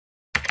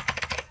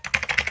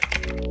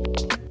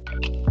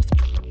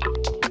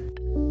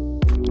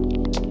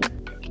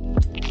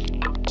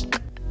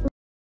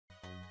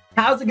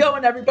How's it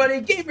going,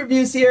 everybody? Game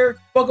Reviews here.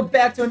 Welcome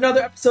back to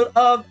another episode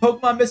of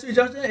Pokemon Mystery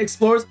Dungeon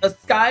Explores a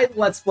Sky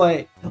Let's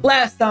Play.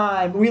 Last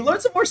time, we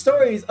learned some more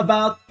stories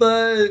about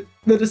the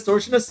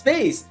distortion of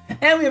space,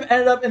 and we have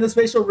ended up in the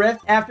spatial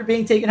rift after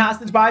being taken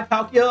hostage by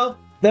Palkia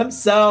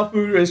themselves,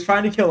 who is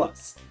trying to kill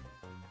us.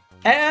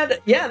 And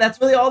yeah,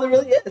 that's really all there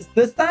really is.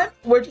 This time,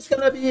 we're just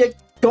gonna be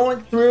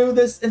going through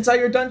this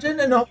entire dungeon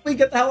and hopefully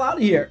get the hell out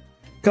of here.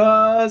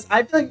 Cause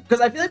I feel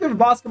like we have a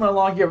boss coming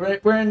along here.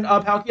 We're in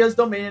Palkia's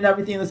domain and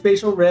everything in the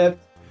spatial rift.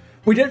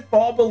 We did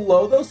fall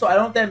below though, so I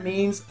don't know if that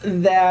means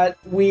that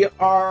we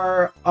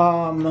are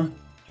oh,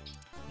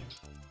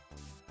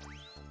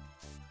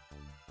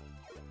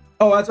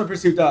 that's what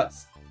pursuit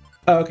does.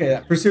 Okay,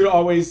 that pursuit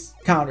always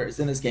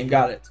counters in this game.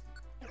 Got it.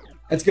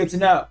 That's good to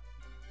know.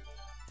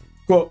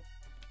 Cool.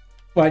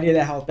 Well, I need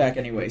that health back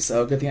anyway,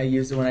 so good thing I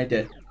used it when I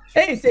did.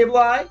 Hey,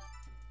 Sableye!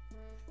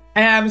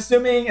 And I'm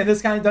assuming in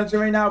this kind of dungeon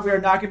right now, we are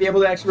not going to be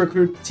able to actually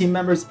recruit team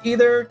members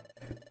either.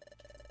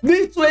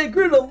 This way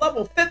grew to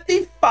level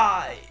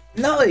 55.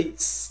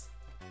 Nice.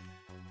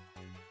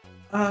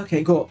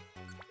 Okay, cool.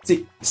 Let's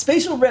see,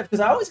 spatial rift,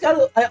 because I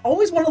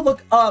always want to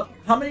look up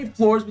how many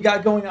floors we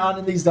got going on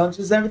in these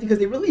dungeons and everything, because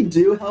they really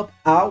do help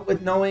out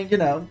with knowing, you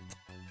know,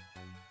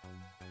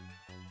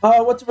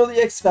 what to really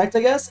expect,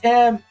 I guess.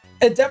 And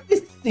it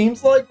definitely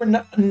seems like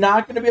we're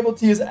not going to be able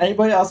to use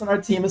anybody else on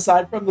our team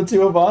aside from the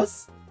two of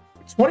us.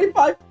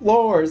 25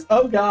 floors.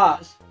 Oh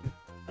gosh.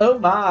 Oh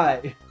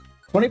my.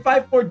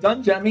 25 floor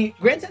dungeon. I mean,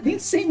 granted, I think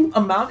it's the same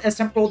amount as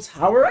Temporal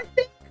Tower, I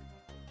think.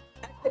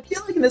 I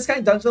feel like in this kind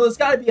of dungeon, there's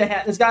gotta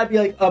be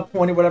like a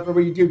point or whatever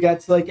where you do get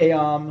to like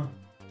a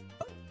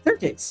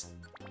staircase.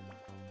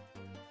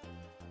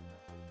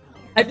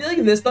 I feel like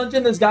in this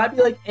dungeon, there's gotta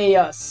be like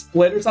a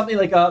split or something,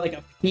 like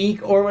a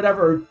peak or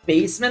whatever, or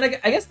basement.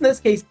 I guess in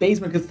this case,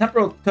 basement,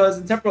 because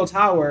in Temporal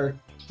Tower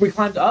we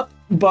climbed up,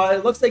 but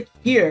it looks like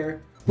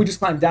here we just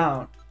climbed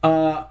down.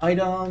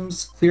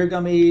 Items, clear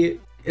gummy.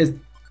 Is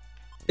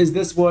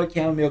this what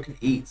chamomile can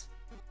eat?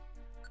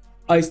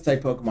 Ice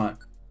type Pokemon.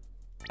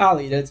 I'll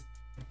eat it.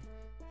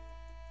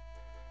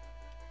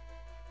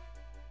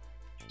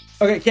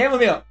 Okay,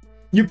 chamomile.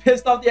 You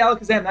pissed off the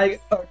Alakazam. Now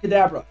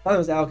Kadabra. I thought it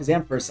was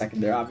Alakazam for a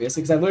second there,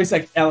 obviously, because I literally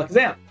said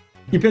Alakazam.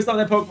 You pissed off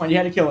that Pokemon. You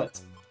had to kill it.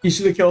 You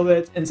should have killed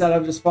it instead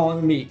of just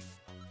following me.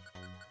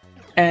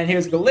 And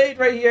here's Gallade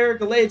right here.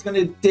 Gallade's going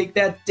to take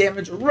that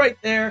damage right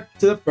there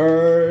to the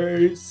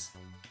face.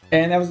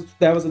 And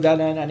that was a dead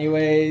end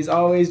anyways.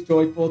 Always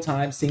joyful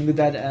time seeing the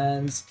dead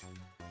ends.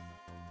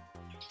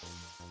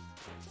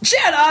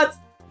 Shadow!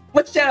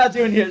 What's Shadow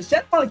doing here? Does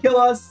Shadow want to kill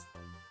us?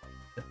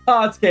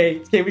 Oh, it's okay.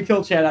 It's okay. We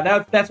killed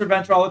Shadow. That's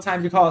revenge for all the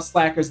times you call us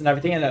slackers and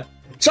everything. And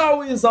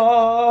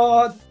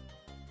Charizard!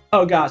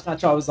 Oh gosh, not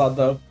Charizard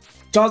though.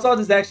 Charizard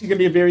is actually going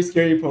to be a very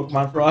scary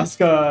Pokemon for us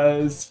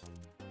because...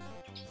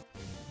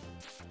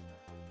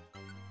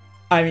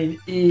 I mean,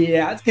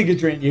 yeah, it's gonna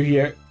drain you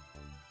here.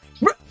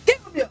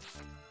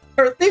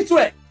 Or Leaf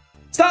Swing!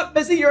 Stop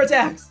missing your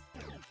attacks!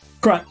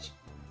 Crunch.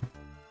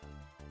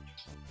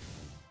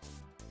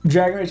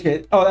 Dragon Rage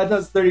hit. Oh, that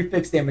does 30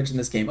 fixed damage in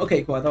this game.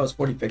 Okay, cool. I thought it was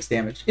 40 fixed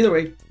damage. Either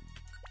way,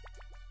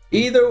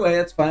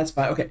 that's fine. That's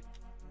fine. Okay.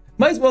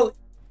 Might as well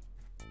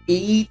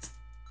eat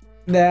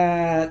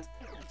that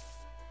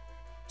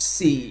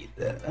seed.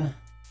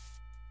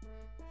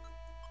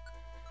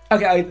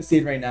 Okay, I'll eat the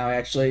seed right now,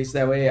 actually, so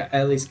that way it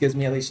at least gives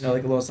me like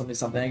a little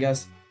something, I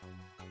guess.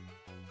 How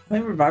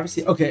many Reviver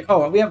Seeds? Okay,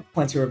 oh, we have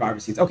plenty of Reviver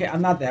Seeds. Okay,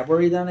 I'm not that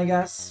worried then, I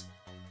guess.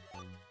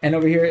 And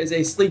over here is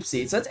a Sleep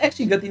Seed, so that's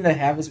actually a good thing to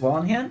have as well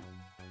on hand.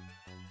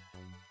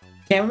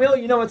 Chamomile,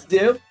 you know what to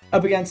do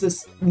up against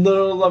this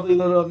lovely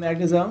little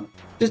Magnezone.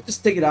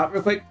 Just take it out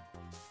real quick.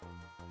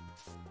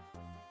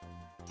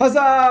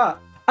 Huzzah!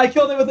 I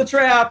killed it with a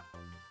trap!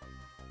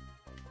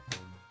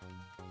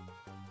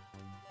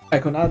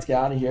 Alright, cool, now let's get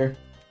out of here.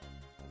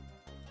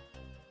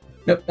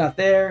 Nope, not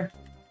there.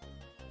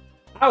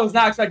 I was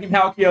not expecting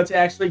Palkia to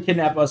actually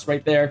kidnap us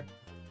right there.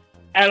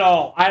 At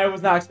all. I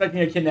was not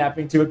expecting a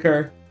kidnapping to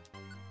occur.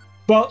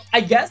 Well,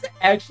 I guess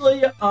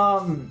actually, I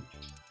don't know.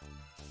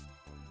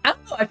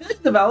 I feel like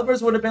the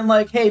developers would have been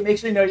like, hey, make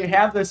sure you know you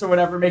have this or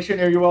whatever. Make sure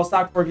you know you're well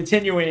stocked for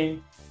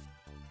continuing.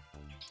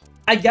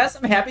 I guess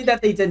I'm happy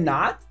that they did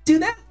not do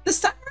that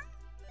this time.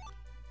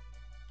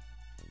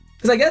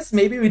 Because I guess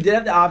maybe we did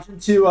have the option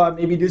to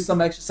maybe do some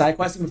extra side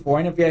questing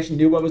beforehand if we actually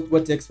knew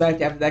what to expect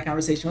after that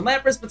conversation with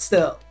Lapras, but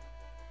still.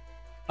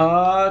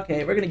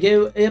 Okay, we're gonna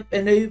go up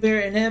and over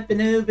and up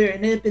and over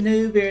and up and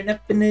over and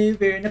up and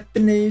over and up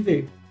and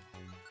over.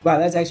 Wow,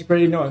 that's actually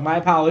pretty annoying. My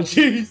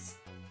apologies.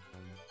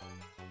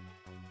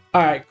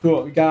 Alright,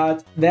 cool. We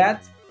got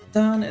that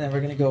done, and then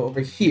we're gonna go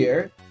over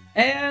here.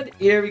 And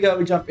here we go.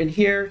 We jump in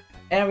here,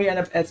 and we end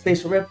up at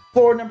Spatial Rift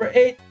floor number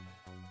 8.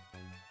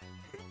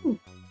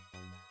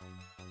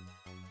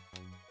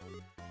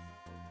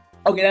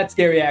 Okay, that's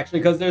scary actually,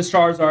 because there's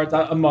Charizards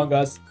among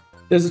us.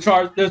 There's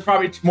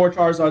probably more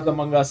Charizards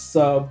among us,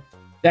 so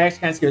that actually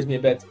kind of scares me a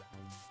bit.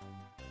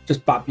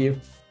 Just bop you.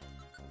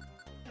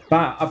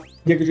 I'll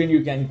Giga Drain you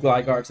again,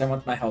 Gligar, because I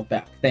want my health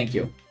back. Thank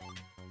you.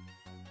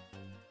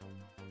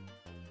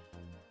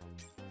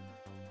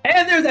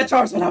 There's that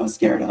charge that I was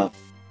scared of.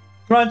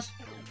 Crunch.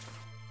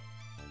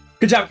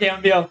 Good job,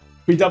 Chamomile.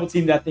 We double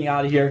teamed that thing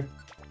out of here.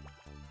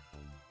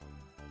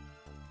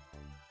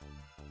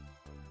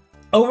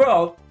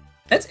 Overall,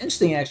 that's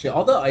interesting, actually.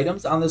 All the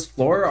items on this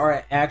floor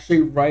are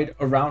actually right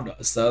around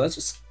us. So let's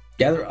just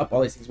gather up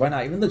all these things. Why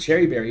not? Even the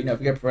cherry berry, you know, if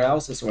we get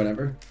paralysis or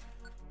whatever.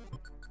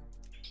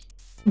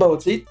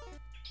 Bullet seed.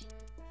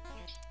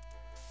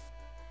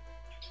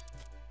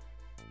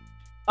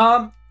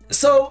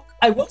 So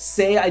I will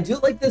say I do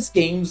like this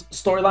game's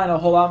storyline a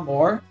whole lot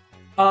more.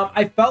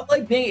 I felt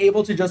like being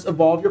able to just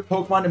evolve your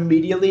Pokemon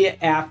immediately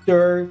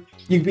after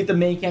you beat the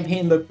main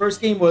campaign. The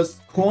first game was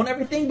cool and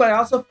everything, but I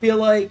also feel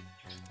like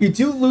you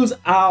do lose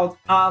out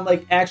on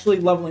like actually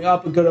leveling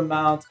up a good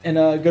amount in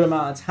a good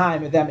amount of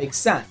time, if that makes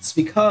sense.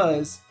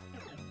 Because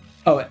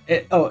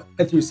it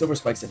threw silver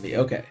spikes at me.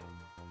 Okay.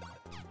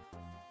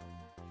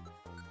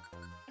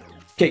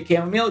 Okay,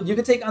 Chamomile, you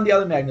can take on the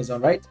other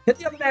Magnezone, right? Hit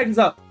the other Magnezone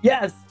up.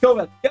 Yes, go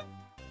ahead. Yep.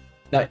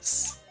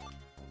 Nice.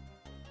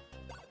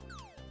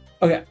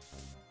 Okay.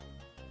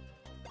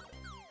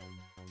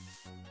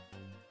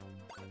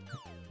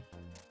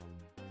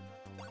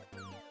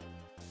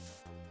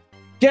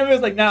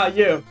 Chamile's like, nah,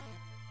 you.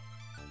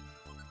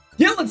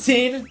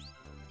 Guillotine!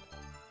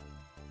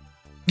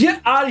 Get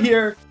out of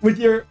here with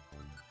your...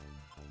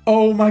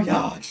 Oh my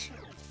gosh.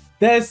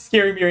 That is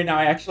scaring me right now,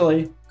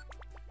 actually.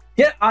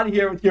 Get out of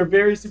here with your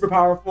very super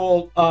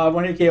powerful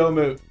one-hit KO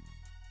move.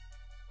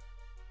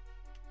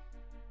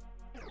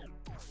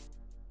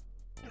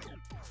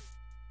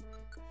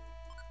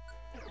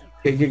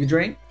 Okay, Giga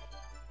Drain.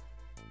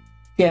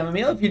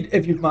 Chamomile,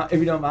 if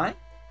you don't mind.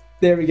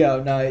 There we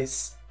go,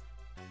 nice.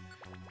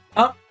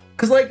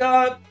 Cause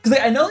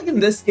I know like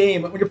in this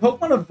game, when your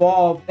Pokemon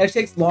evolve, it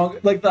actually takes long.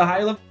 Like the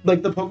higher level,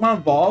 like the Pokemon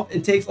evolve,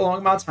 it takes a long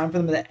amount of time for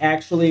them to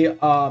actually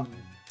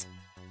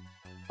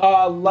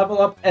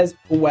level up as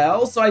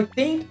well. So I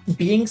think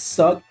being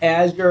stuck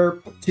as your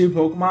two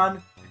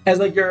Pokemon as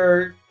like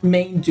your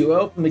main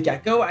duo from the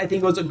get-go, I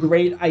think was a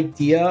great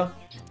idea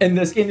in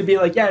this game to be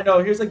like, yeah,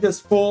 no, here's like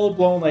this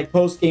full-blown like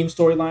post-game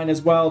storyline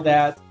as well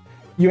that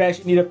you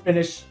actually need to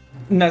finish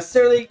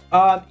necessarily.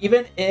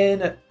 Even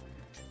in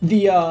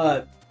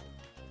the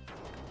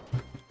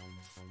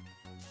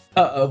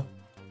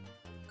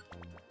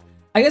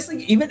I guess like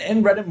even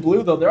in Red and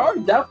Blue though, there are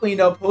definitely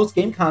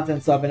post-game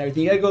content stuff and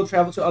everything. You gotta go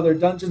travel to other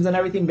dungeons and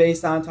everything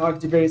based on talking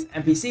to various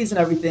NPCs and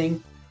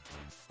everything.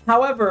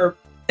 However,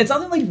 it's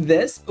something like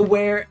this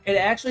where it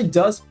actually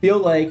does feel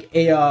like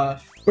the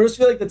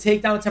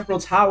takedown of Temporal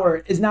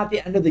Tower is not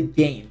the end of the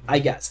game, I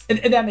guess. And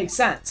that makes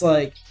sense.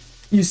 Like,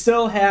 you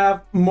still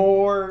have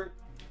more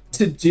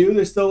to do.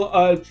 There's still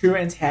a true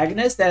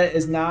antagonist that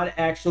is not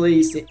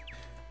actually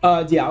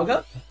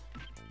Dialga,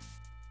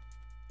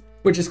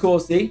 which is cool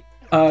to see.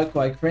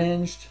 Quite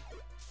cringed.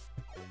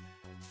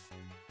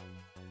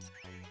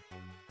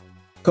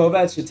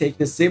 Kovac should take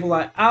this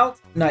Sableye out.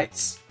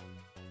 Nice.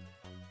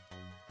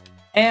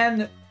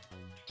 And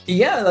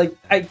yeah, like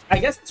I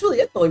guess that's really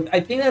it though. Like, I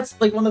think that's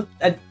like one of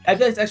the, I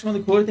feel like it's actually one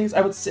of the cooler things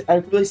I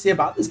could really say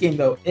about this game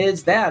though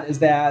is that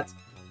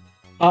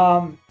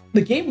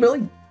the game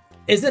really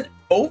isn't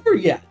over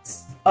yet.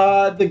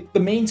 The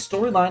main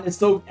storyline is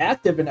still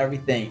active and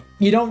everything.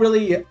 You don't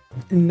really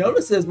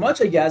notice it as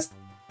much, I guess,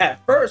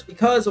 at first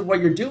because of what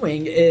you're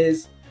doing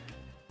is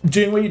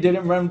doing what you did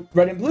in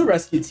Red and Blue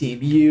Rescue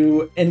Team.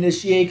 You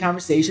initiate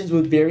conversations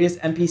with various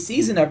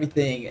NPCs and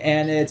everything,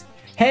 and it's,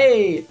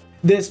 hey,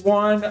 this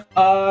one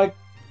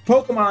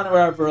Pokemon or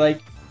whatever,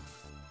 like,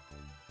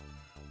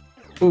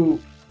 ooh.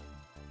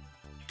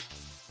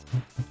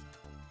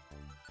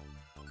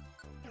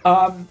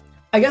 I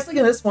guess like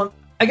in this one,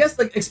 I guess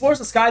like Explores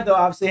the Sky though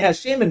obviously has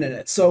Shaman in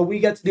it, so we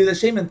get to do the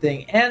Shaman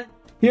thing. And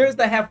here's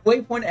the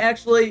halfway point.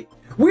 Actually,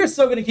 we're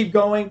still going to keep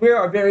going. We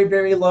are very,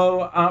 very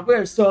low.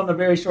 We're still in a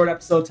very short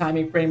episode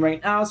timing frame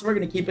right now, so we're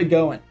going to keep it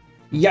going.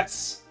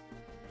 Yes.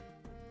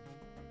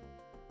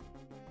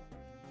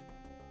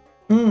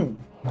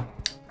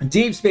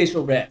 Deep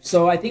Spatial Rift.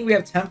 So I think we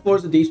have 10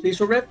 floors of Deep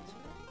Spatial Rift.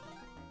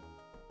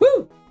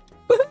 Woo!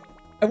 Woohoo!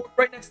 I went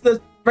right next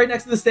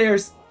to the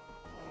stairs.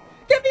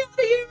 Get me out of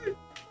here!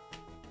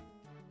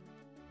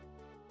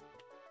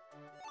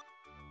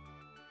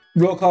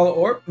 Roll Call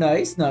Orb.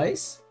 Nice,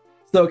 nice.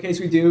 So in case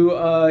we do,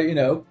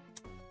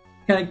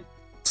 kind of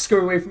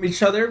scurry away from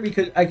each other,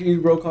 I could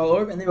use Roll Call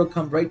Orb and they will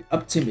come right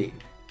up to me.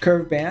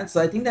 Curve Band. So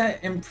I think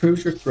that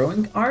improves your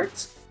throwing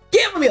art.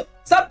 Chamomile!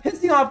 Stop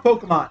pissing off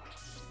Pokemon!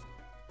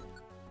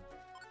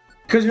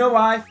 Because you know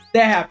why?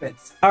 That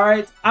happens.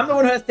 Alright? I'm the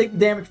one who has to take the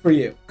damage for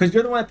you. Because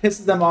you're the one that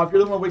pisses them off.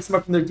 You're the one who wakes them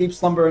up from their deep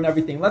slumber and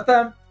everything. Let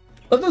them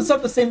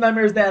suffer the same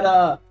nightmares that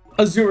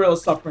Azurill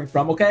is suffering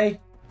from, okay?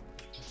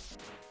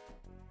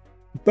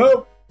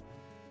 Boom!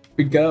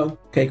 We go.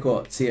 Okay, cool.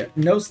 Let's see it.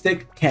 No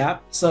stick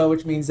cap, so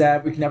which means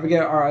that we can never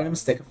get our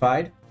items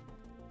stickified.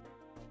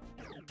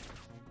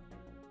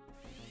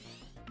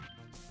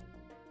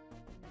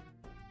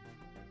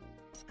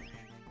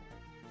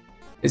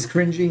 Is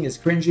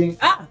cringing.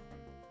 Ah!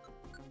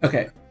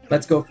 Okay,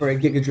 let's go for a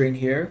Giga Drain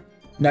here.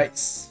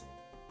 Nice.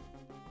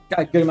 Got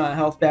a good amount of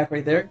health back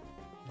right there.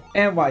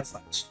 And wide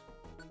slash.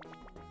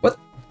 What?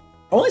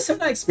 Only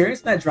 7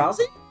 experience in that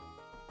drowsy?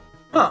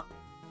 Huh.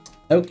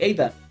 Okay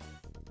then.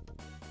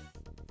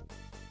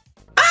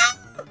 Ah!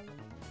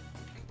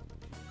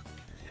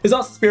 There's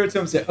also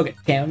Spiritombs here. Okay,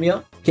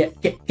 Chamomile.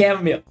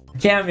 Chamomile.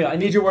 Chamomile, I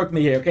need you to work with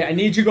me here, okay? I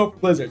need you to go for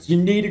blizzards. You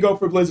need to go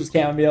for blizzards,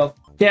 Chamomile.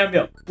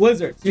 Chamomile.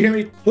 Blizzards. You hear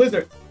me?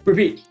 Blizzards.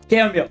 Repeat.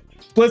 Chamomile.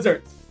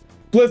 Blizzards.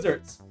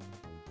 Blizzards.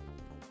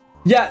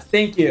 Yes,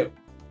 thank you.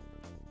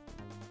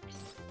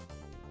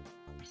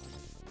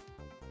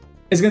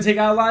 Is it going to take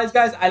out a lot of these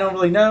guys? I don't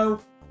really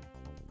know.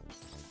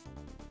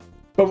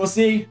 But we'll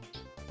see.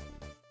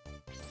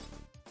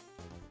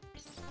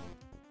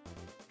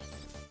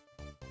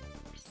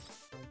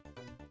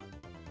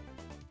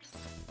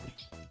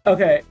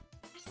 Okay.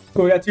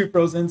 Cool, we got 2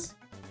 Frozens.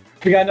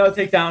 We got another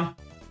takedown.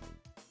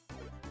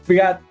 We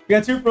got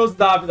 2 Frozens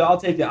off. I'll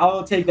take that.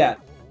 I'll take that.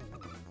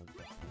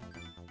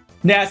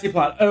 Nasty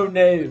plot. Oh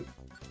no.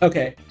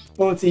 Okay.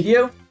 Well, let's see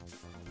you.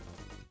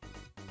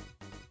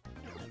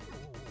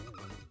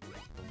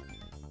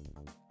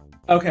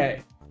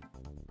 Okay.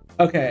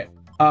 Okay.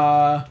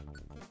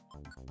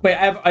 Wait,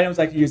 I have items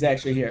I can use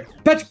actually here.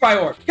 Petrify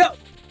Orb, go!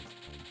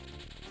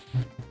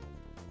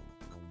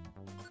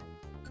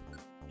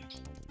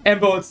 And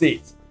Bullet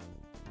Seeds.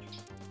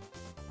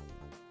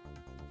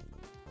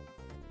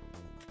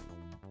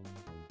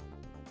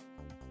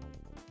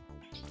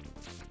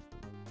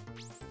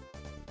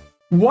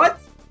 What?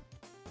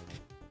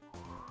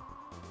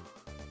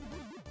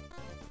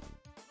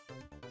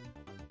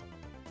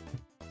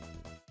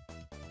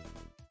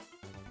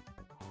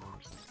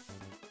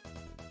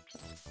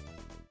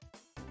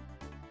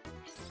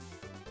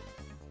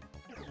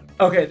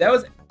 Okay, that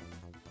was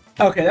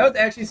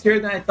actually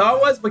scarier than I thought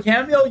it was, but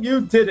Camille,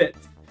 you did it.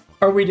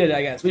 Or we did it,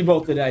 I guess. We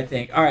both did it, I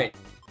think. Alright.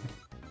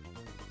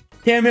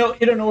 Camille,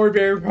 eat an Orb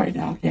Berry right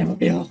now,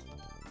 Camille.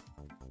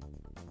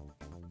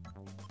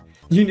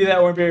 You need that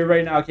Orb Berry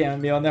right now,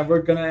 Camille, and then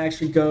we're gonna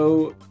actually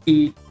go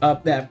eat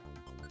up that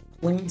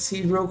Plain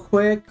Seed real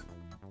quick.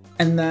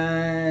 And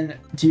then,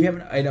 do you have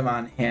an item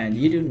on hand?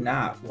 You do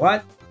not.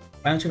 What?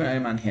 Why don't you have an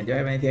item on hand? Do I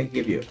have anything I can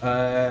give you?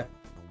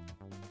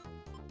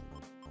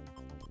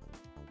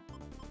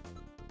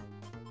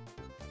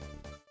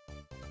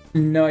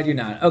 No, I do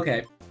not.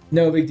 Okay.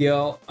 No big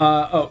deal.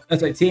 Oh,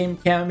 that's right. Team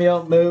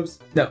Chamomile moves.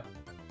 No.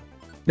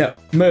 No.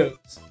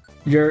 Moves.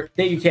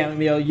 Thank you,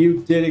 Chamomile.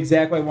 You did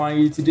exactly what I wanted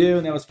you to do,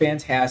 and that was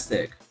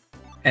fantastic.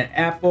 An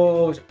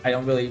apple, which I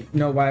don't really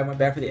know why I went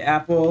back for the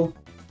apple.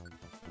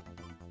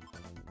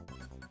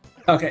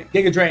 Okay,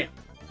 Giga Drain.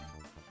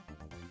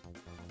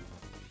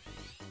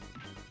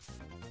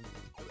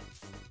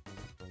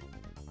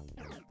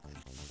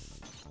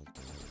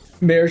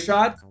 Mirror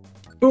Shot.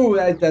 Ooh,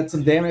 that's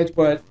some damage,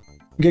 but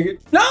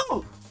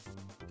no!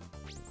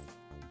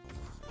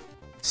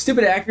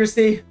 Stupid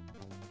accuracy.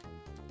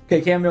 Okay,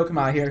 Camille, come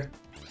out here.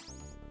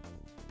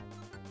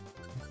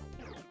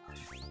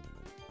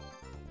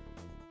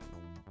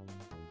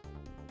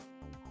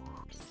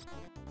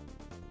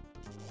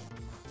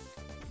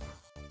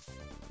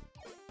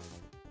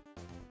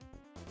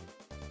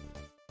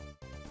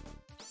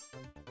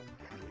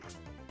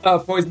 Oh,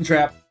 Poison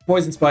Trap.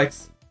 Poison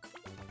Spikes.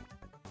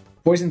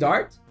 Poison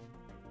Dart?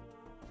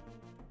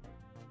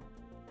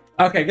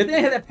 Okay, good thing I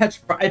had that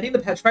Petrify. I think the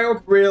Petrify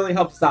Orb really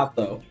helped us out,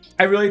 though.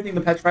 I really think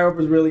the Petrify Orb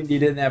was really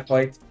needed in that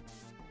fight.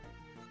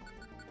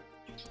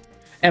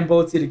 And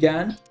Bullet Seed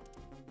again.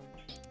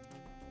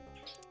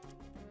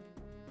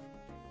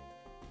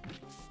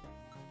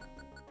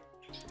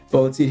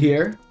 Bullet Seed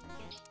here.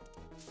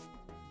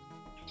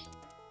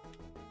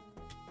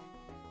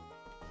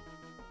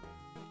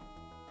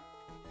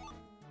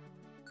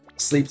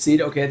 Sleep Seed.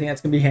 Okay, I think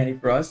that's going to be handy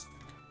for us.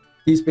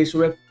 Use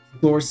Spatial Rift,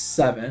 floor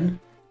 7.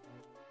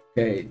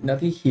 Okay,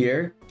 nothing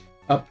here.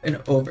 Up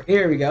and over.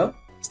 Here we go.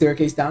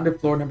 Staircase down to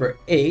floor number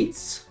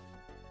 8.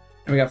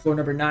 And we got floor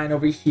number 9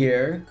 over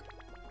here.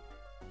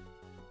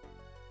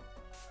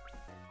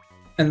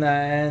 And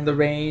then the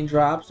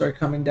raindrops are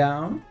coming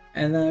down.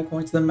 And then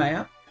according to the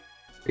map,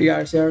 we got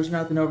ourselves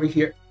nothing over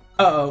here.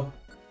 Uh-oh.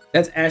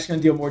 That's actually going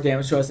to deal more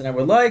damage to us than I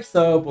would like,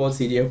 so Bullet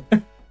Seed you.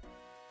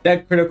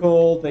 That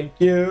critical, thank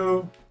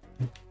you.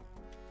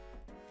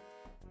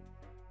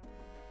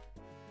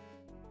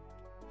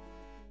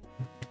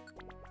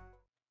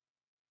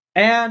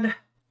 And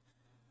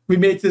we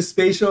made it to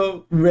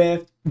Spatial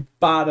Rift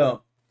bottom.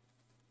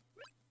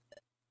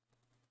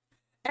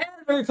 And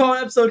we're going to call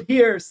an episode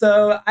here,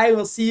 so I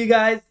will see you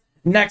guys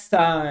next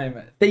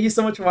time. Thank you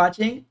so much for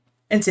watching,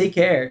 and take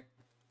care.